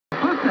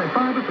net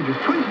fibre for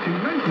just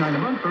 £22.99 a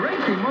month for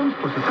 18 months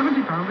plus a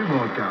 £70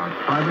 reward card.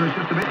 Fibre is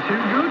just a bit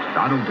too good?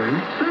 That'll do.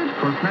 Search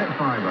Plus Net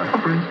Fibre.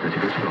 Offer ends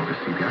 31st of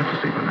August. CPI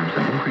plus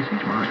 3.9% increase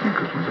each March. New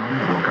customers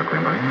only. Reward card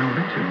claim by email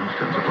within 2 months.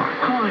 Terms apply.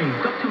 Hi,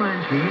 Dr.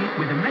 Ange here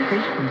with a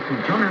message from St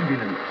John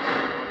Ambulance.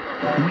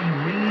 We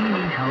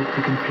really need help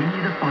to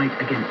continue the fight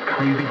against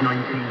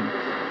COVID-19.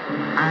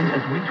 And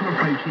as winter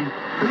approaches,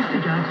 booster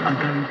jabs are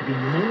going to be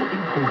more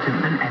important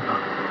than ever.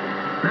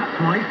 That's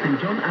why St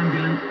John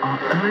Ambulance are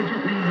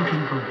urgently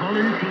looking for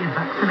volunteer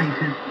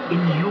vaccinators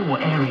in your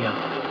area.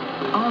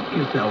 Ask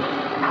yourself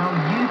how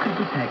you could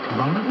protect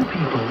vulnerable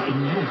people in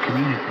your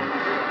community.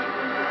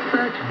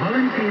 Search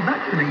volunteer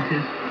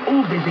vaccinators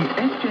or visit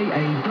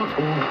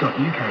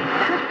sja.org.uk.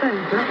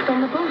 Headphones left on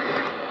the bus.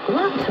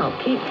 Laptop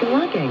keeps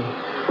lagging.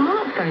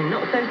 Smartphone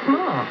not so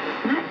smart.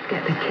 Let's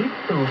get the kids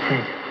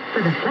sorted.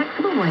 For the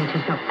flexible way to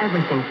shop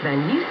everything for their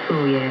new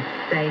school year,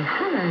 say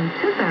hello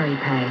to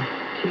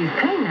VeryPay. Choose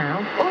Pay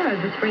Now or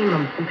over 3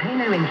 months and pay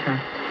no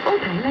interest. Or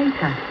pay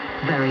later.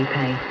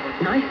 VeryPay.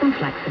 Nice and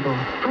flexible.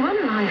 For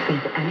when life is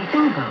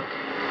anything but.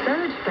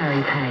 Search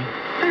VeryPay.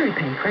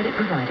 VeryPay credit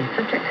provided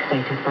subject to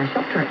status by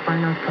Shop Direct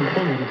Finance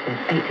Company Limited.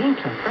 18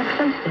 plus.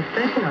 Representative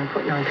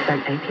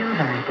 39.9% APR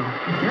variable.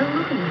 Still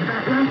looking for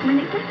that last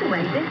minute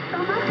getaway this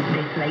summer?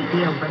 This late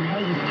deal from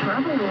Hayes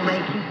Travel will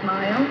make you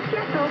smile.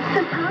 Get off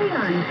to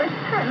Thailand for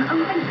 10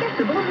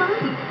 unforgettable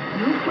nights.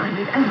 You'll fly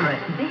with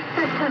Emirates this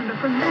September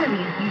from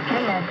various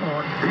UK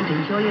airports and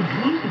enjoy a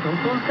beautiful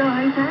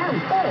 4-star hotel.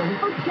 All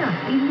for just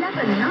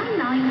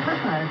 $11.99 per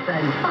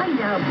person. Find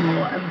out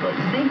more and book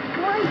this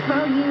great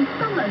value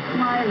summer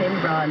smile in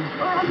France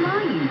or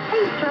online.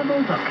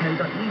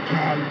 hayestravel.co.uk.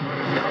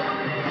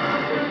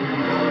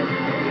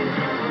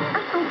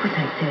 Asshole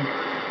protected.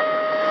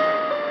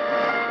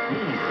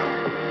 This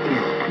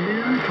is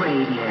Blues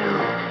Radio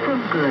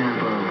from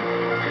Global.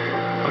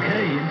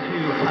 Okay,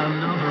 into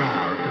another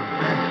hour of the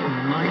best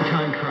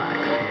nighttime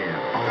tracks here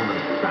on a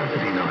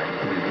Saturday night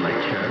with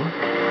Late Show.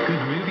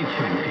 Good movie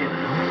tunes